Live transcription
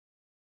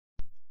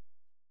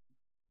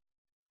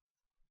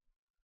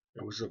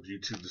What's up,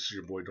 YouTube? This is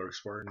your boy Dark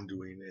Spartan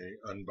doing a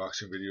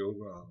unboxing video.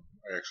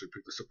 I actually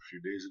picked this up a few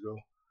days ago.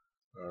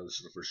 This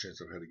is the first chance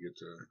I've had to get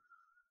to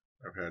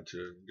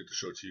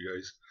show it to you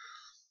guys.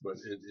 But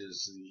it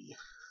is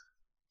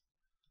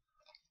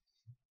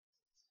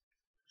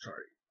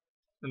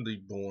the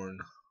Bourne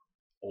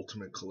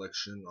Ultimate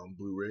Collection on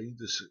Blu Ray.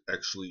 This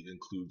actually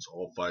includes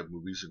all 5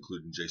 movies,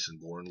 including Jason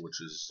Bourne,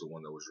 which is the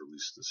one that was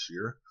released this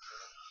year.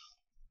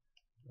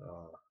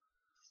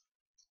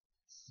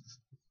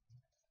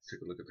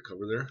 Take a look at the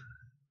cover there.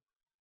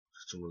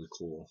 Some really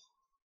cool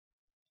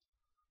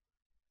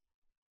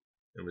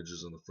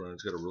images on the front.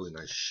 It's got a really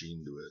nice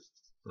sheen to it.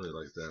 Really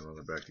like that. On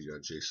the back you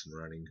got Jason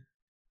running.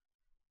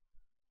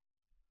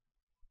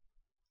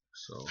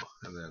 So,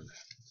 and then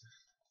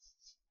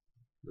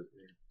the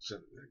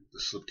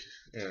slip,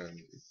 and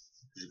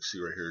you can see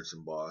right here it's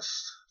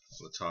embossed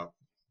on the top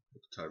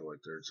with the title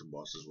right there. It's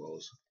embossed as well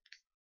as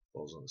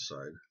on the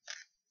side.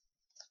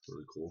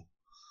 Really cool.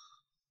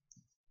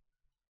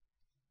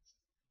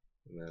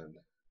 And then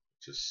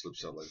it just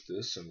slips out like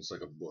this, and it's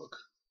like a book.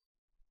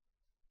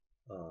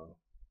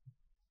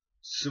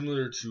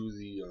 Similar to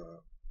the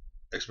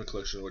X-Men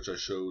collection, which I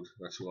showed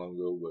not too long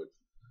ago, but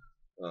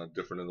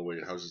different in the way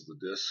it houses the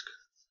disc.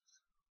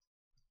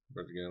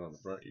 But again, on the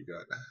front you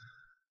got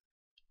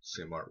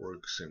same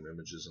artwork, same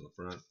images on the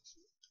front,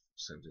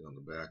 same thing on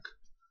the back.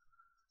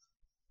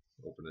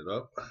 Open it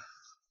up.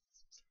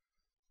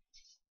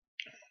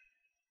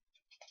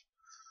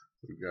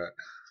 We've got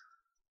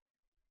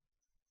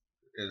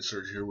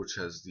insert here, which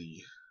has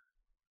the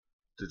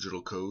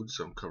digital codes.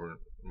 I'm covering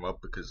them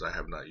up because I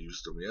have not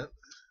used them yet.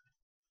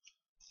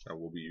 I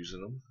will be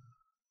using them.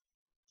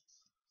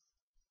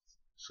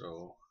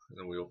 So, and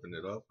then we open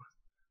it up.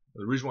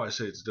 And the reason why I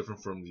say it's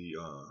different from the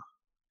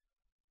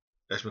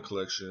X-Men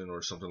collection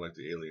or something like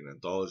the Alien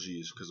Anthology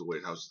is because of the way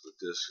it houses the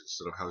disc.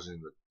 Instead of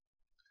housing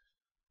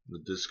the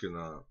disc in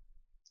a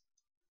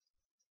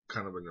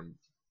kind of an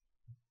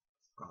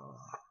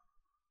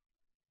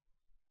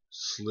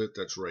slit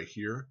that's right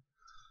here,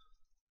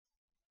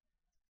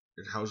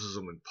 it houses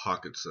them in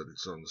pockets that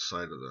it's on the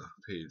side of the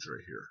page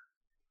right here.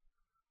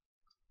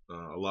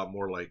 A lot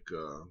more like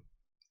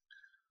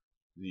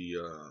the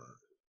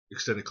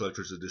extended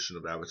collector's edition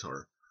of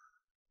Avatar.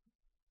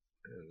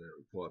 And then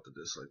we pull out the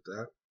disc like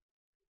that.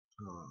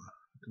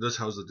 It does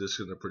house the disc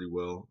in there pretty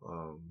well.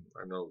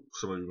 I know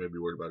some of you may be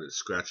worried about it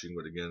scratching,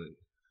 but again,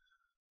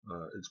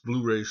 it's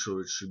Blu Ray, so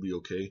it should be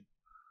okay.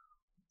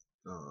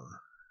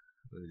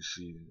 Let me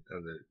see,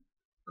 and then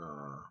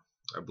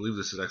I believe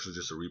this is actually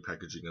just a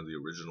repackaging of the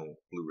original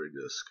Blu Ray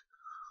disc.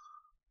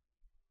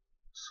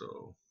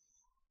 So,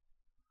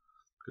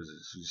 because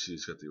you see,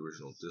 it's got the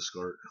original disc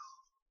art.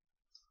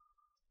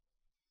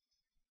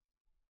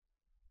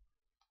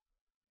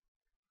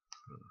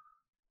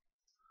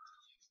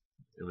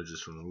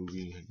 Images from the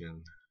movie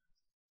again.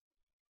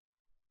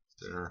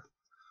 There.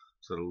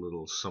 It's got a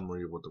little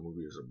summary of what the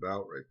movie is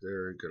about right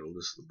there. Got a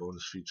list of the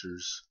bonus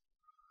features.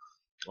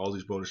 All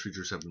these bonus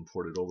features have been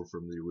ported over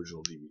from the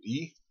original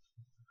DVD.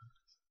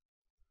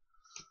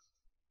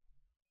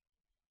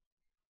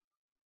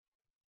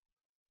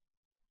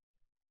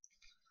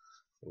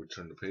 We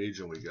turn the page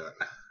and we got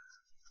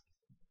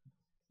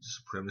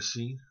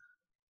Supremacy.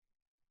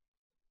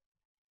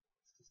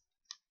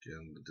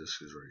 Again, the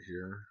disc is right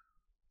here.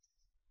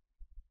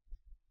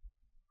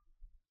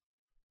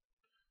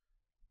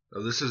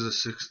 Now this is a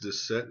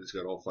 6-disc set. It's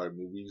got all 5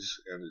 movies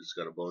and it's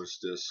got a bonus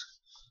disc.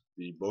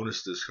 The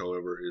bonus disc,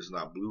 however, is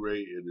not Blu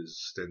Ray. It is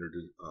standard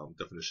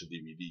definition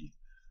DVD.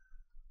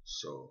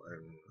 So,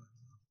 and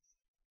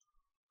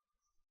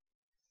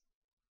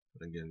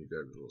again, you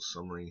got a little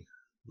summary,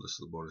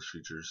 list of the bonus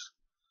features.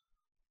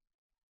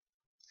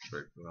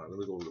 Right, let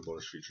me go over the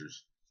bonus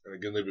features. And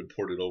again, they've been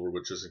ported over,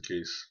 but just in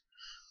case,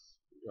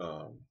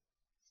 let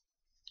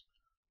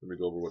me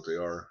go over what they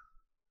are.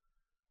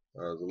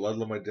 The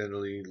Ludlum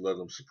Identity,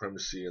 Ludlum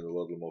Supremacy, and the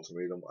Ludlum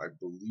Ultimatum. I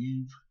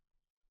believe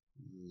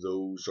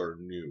those are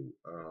new.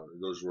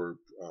 Those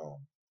weren't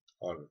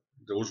on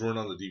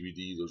the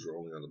DVD. Those were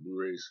only on the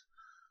Blu-rays.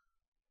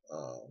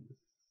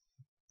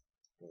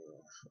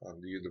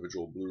 On the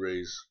individual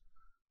Blu-rays,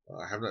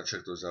 I have not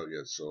checked those out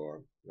yet, so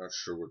I'm not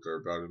sure what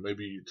they're about. And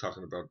maybe you're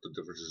talking about the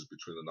differences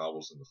between the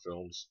novels and the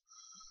films.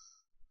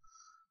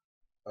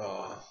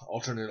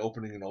 Alternate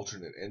opening and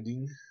alternate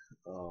ending.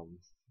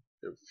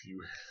 If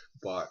you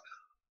bought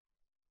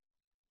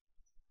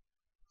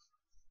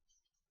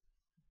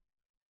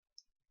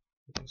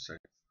one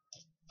second.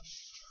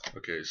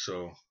 Okay,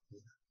 so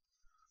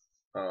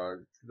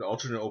the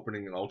alternate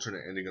opening and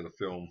alternate ending of the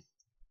film.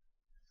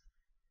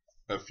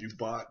 If you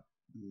bought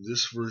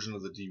this version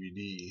of the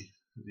DVD,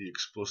 the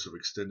Explosive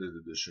Extended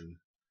Edition,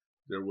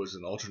 there was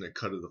an alternate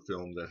cut of the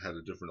film that had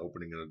a different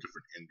opening and a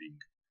different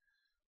ending.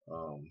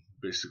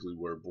 Basically,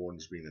 where Bourne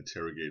is being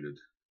interrogated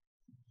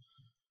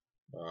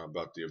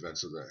about the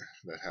events of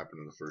that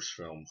happened in the first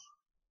film.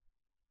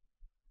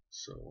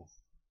 So,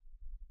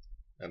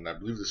 and I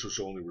believe this was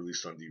only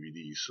released on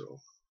DVD.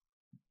 So,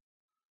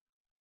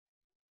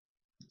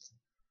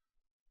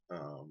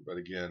 but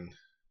again,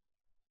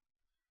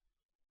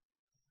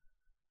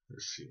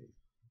 let's see,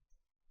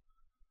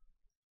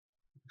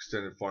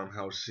 extended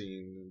farmhouse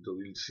scene,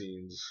 deleted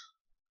scenes,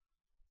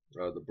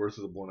 the birth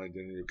of the Bourne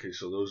identity. Okay,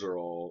 so those are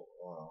all,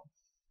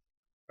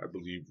 I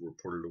believe, were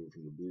ported over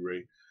from the Blu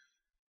Ray.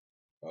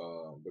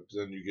 But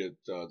then you get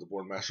the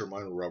Bourne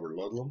Mastermind with Robert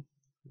Ludlum,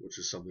 which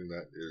is something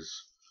that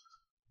is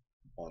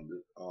on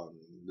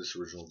this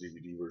original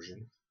DVD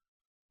version.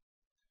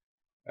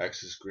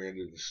 Access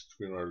granted.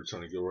 Screenwriter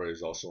Tony Gilroy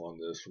is also on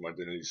this from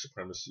Identity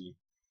Supremacy.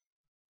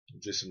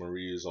 Jason and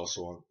Marie is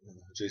also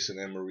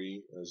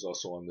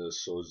on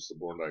this. So is the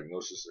Bourne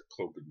Diagnosis, a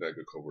cloak and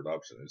dagger covert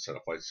option inside a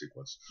fight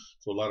sequence.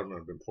 So a lot of them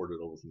have been ported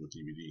over from the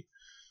DVD.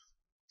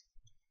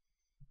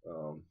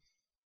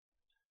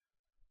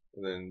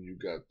 And then you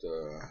got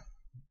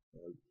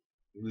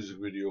music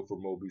video for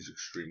Moby's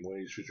Extreme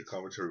Ways, feature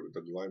commentary with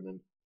Doug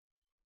Lyman.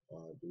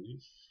 I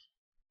believe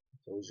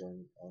those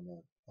are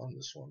on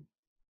this one.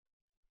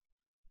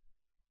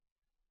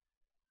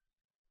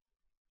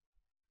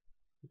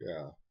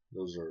 Yeah,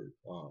 those were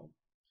I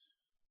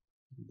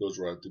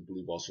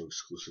believe also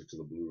exclusive to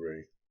the Blu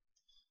Ray.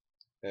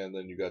 And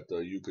then you got the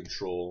You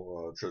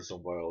Control,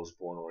 Treadstone Vials,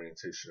 Bourne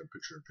Orientation, and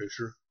Picture in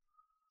Picture.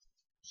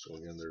 So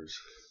again, there's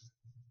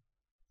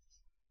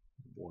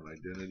Bourne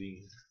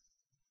Identity,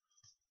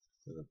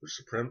 and then for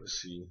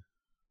Supremacy,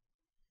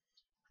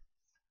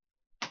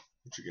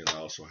 which again I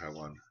also have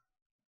on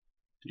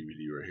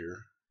DVD right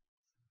here.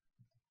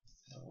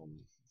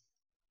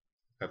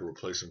 Had to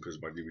replace them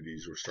because my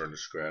DVDs were starting to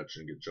scratch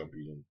and get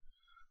jumpy. And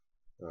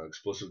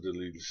explosive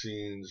deleted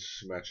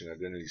scenes, matching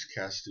identities,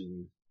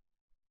 casting,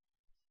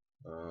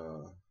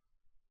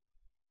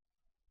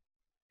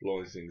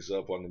 blowing things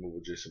up on the move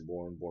with Jason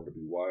Bourne, Born to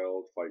be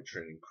Wild, fight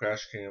training,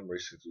 crash cam,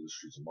 racing through the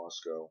streets of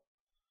Moscow.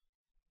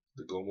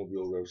 The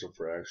Go-Mobile revs up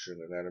for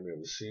action, anatomy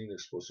of the scene,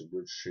 explosive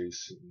bridge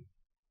chase,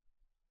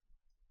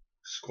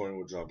 scoring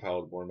with John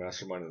Powell, the Bourne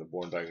Mastermind, and the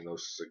Bourne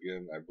Diagnosis.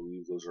 Again, I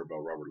believe those are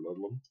about Robert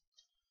Ludlum.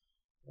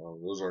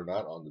 Those are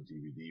not on the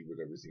DVD, but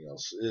everything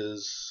else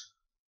is.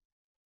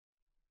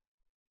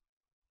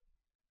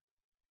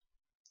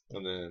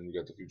 And then you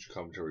got the feature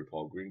commentary,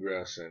 Paul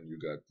Greengrass, and you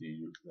got the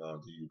You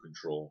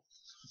Control.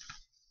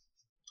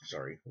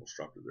 Sorry, almost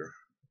dropped it there.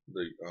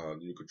 The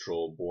You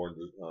Control Bourne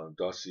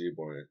dossier,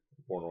 Bourne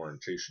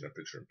Orientation, and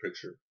Picture in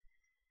Picture.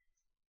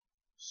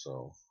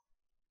 So,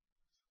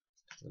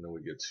 and then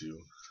we get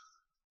to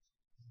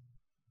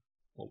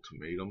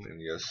Ultimatum,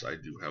 and yes, I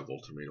do have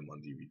Ultimatum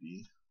on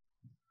DVD.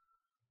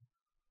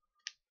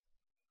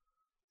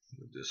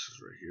 The disc is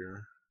right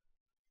here.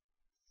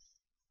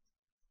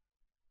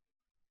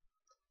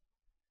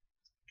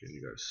 Again,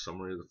 you got a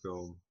summary of the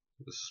film.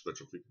 This is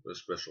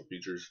special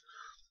features.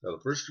 Now,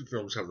 the first two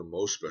films have the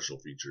most special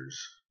features,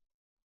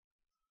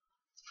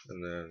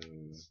 and then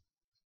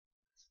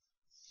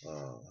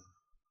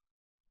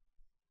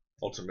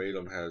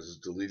Ultimatum has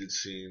deleted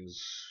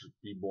scenes,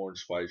 Be Bourne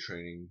spy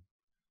training,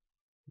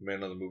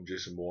 Man on the Move,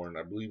 Jason Bourne.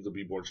 I believe the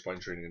Be Bourne spy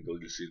training and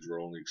deleted scenes were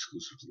only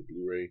exclusive to the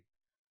Blu Ray.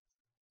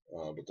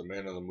 But the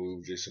Man on the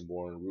Move, Jason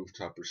Bourne,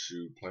 Rooftop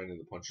Pursuit, Planning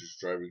the Punches,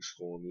 Driving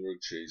School, New York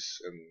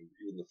Chase, and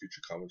even the feature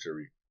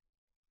commentary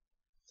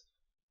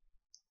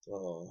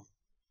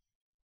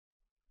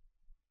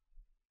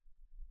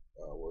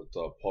with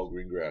Paul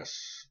Greengrass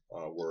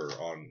were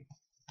on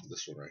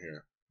this one right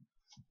here.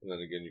 And then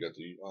again, you got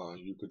the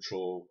You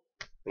Control,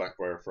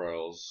 Blackfire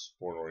Files,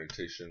 Bourne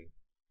Orientation,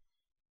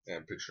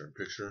 and Picture in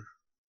Picture.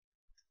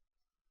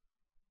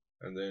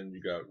 And then you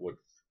got what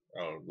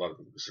a lot of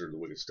people consider the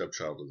wicked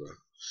stepchild of the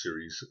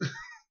series,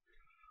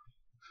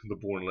 the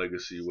Bourne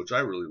Legacy, which I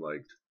really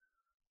liked.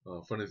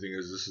 Funny thing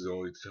is, this is the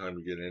only time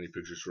you get any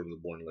pictures from the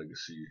Bourne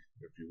Legacy.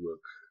 If you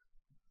look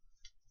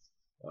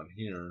on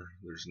here,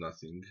 there's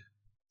nothing.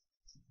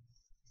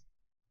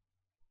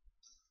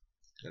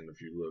 And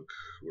if you look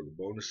where the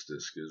bonus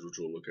disc is, which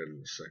we'll look at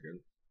in a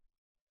second,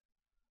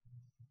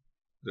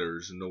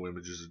 there's no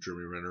images of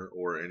Jeremy Renner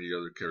or any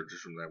other characters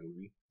from that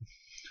movie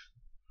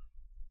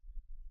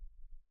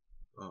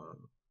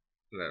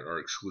that are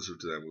exclusive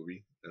to that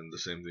movie. And the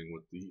same thing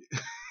with the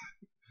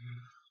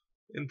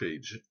end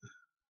page.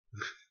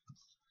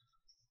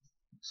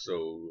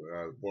 So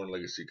Bourne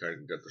Legacy kind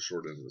of got the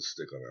short end of the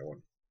stick on that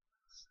one.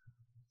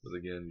 But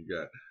again, you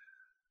got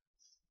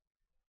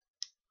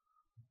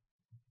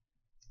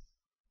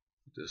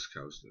disc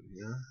housed in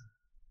here.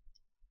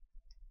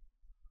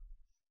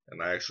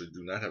 And I actually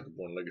do not have the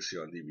Bourne Legacy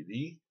on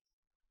DVD.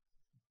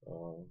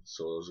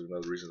 So that was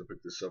another reason to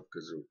pick this up,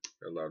 because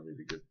it allowed me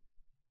to get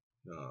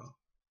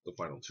the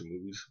final two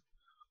movies.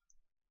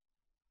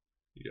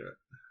 You got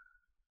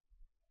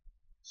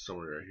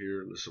summary right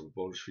here, list of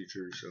bonus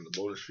features, and the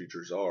bonus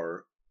features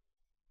are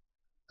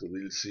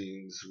deleted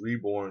scenes,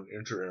 Reborn,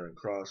 Enter Aaron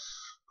Cross,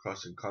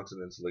 Crossing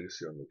Continents,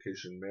 Legacy on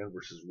Location, Man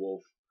vs.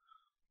 Wolf,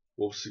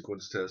 Wolf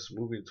Sequence Test,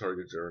 Moving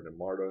Targets, Aaron and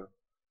Marta,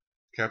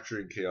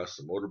 Capturing Chaos,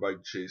 the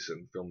Motorbike Chase,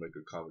 and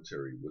Filmmaker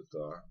Commentary with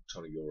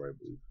Tony Gilroy, I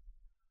believe.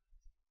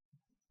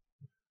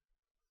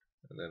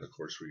 And then, of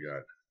course, we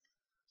got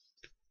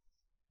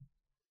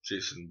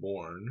Jason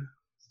Bourne,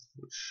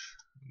 which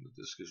the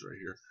disc is right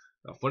here.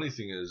 Now, funny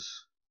thing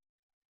is,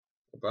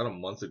 about a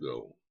month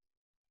ago,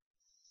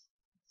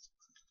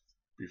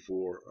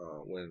 before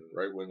when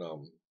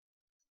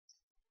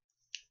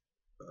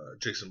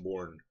Jason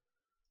Bourne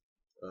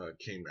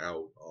came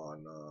out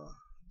on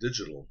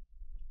digital,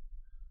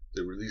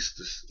 they released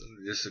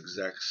this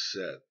exact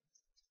set,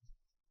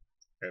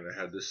 and it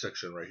had this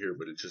section right here,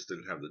 but it just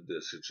didn't have the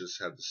disc. It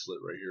just had the slit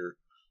right here,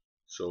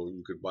 so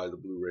you could buy the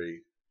Blu-ray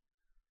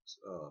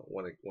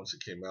once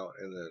it came out,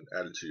 and then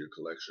add it to your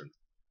collection.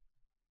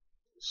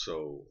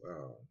 So,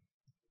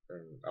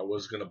 and I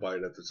was gonna buy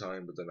it at the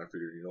time, but then I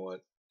figured, you know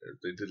what? If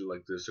they did it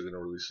like this, they're gonna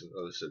release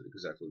another set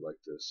exactly like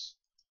this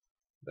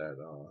that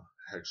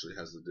actually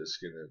has the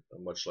disc in it,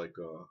 much like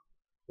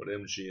what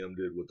MGM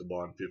did with the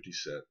Bond 50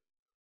 set,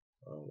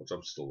 which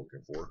I'm still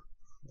looking for.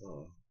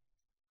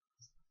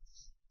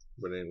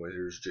 But anyway,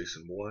 here's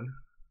Jason Bourne.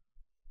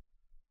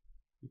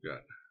 We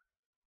got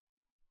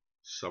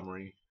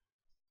summary,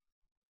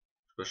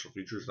 special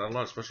features. Not a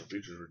lot of special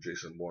features for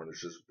Jason Bourne.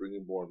 It's just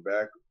bringing Bourne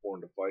back,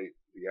 Bourne to fight,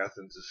 the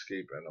Athens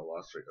escape, and the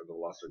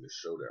Las Vegas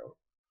showdown.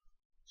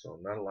 So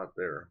not a lot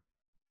there.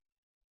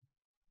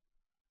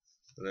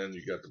 And then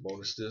you got the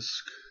bonus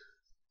disc.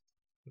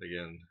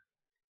 Again,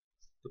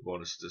 the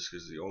bonus disc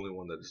is the only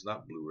one that is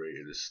not Blu-ray.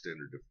 It is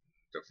standard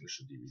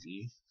definition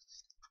DVD.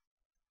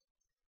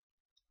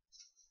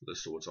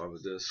 List of what's on the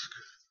disc.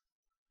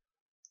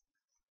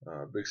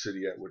 Big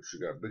City which you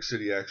got Big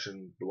City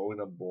Action, Blowing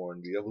Up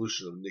Bourne, The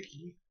Evolution of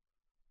Nikki.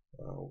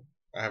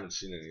 I haven't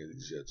seen any of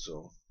these yet,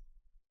 so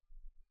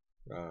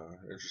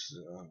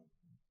interested.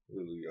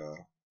 Really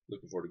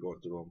looking forward to going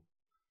through them.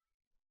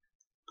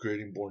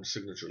 Creating Bourne's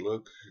signature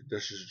look,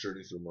 Desh's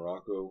journey through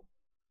Morocco.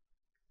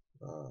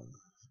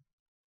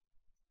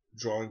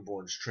 Drawing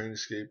Bourne's train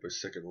escape, A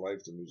Second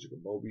Life, the music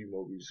of Moby,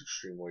 Moby's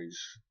Extreme Ways.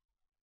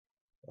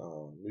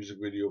 Music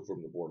video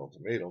from the Bourne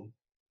Ultimatum.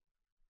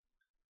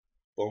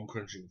 Bone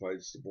crunching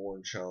fights, the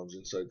Bourne challenge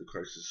inside the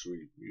Crisis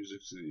Suite. Music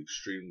to the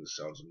extreme, the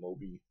sounds of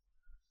Moby.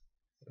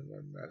 And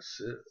then that's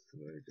it.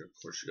 And then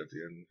of course you got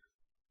the end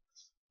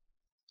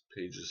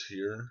pages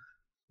here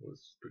with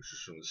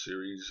pictures from the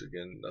series.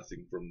 Again,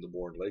 nothing from the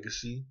Bourne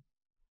Legacy.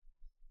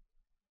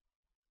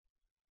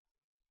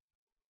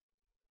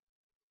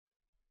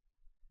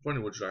 Funny,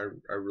 which I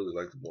really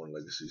like the Bourne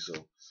Legacy. So,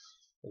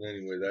 but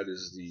anyway, that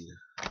is the.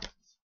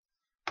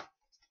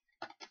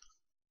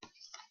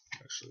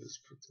 Actually, let's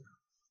put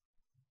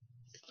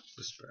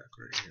this back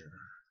right here.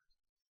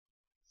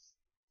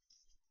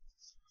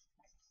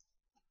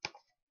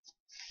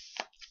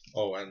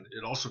 Oh, and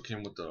it also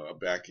came with a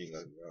backing,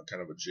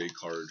 kind of a J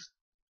card.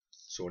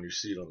 So when you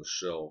see it on the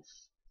shelf,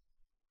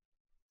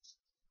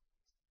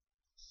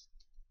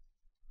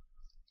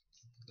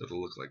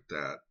 it'll look like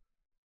that.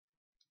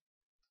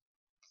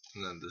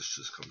 And then this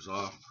just comes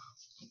off.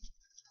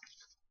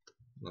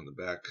 And on the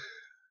back,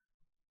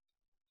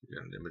 you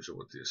got an image of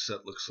what the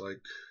set looks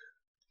like,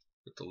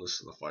 with the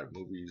list of the 5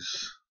 movies,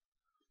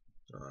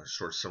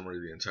 short summary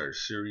of the entire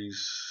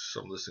series,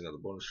 some listing of the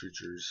bonus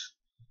features.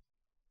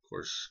 Of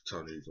course,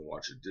 telling you can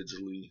watch it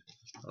digitally.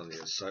 On the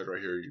inside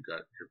right here, you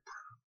got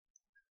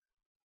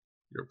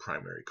your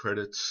primary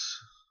credits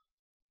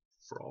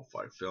for all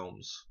 5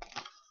 films.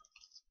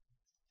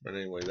 But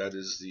anyway, that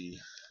is the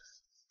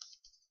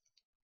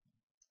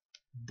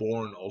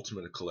Bourne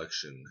Ultimate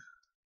Collection.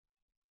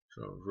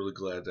 So I'm really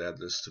glad to add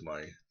this to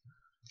my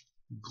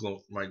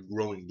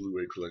growing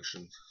Blu-ray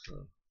collection.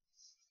 So,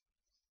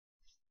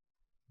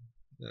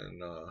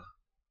 and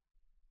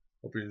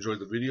hope you enjoyed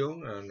the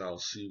video, and I'll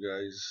see you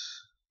guys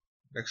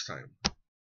next time.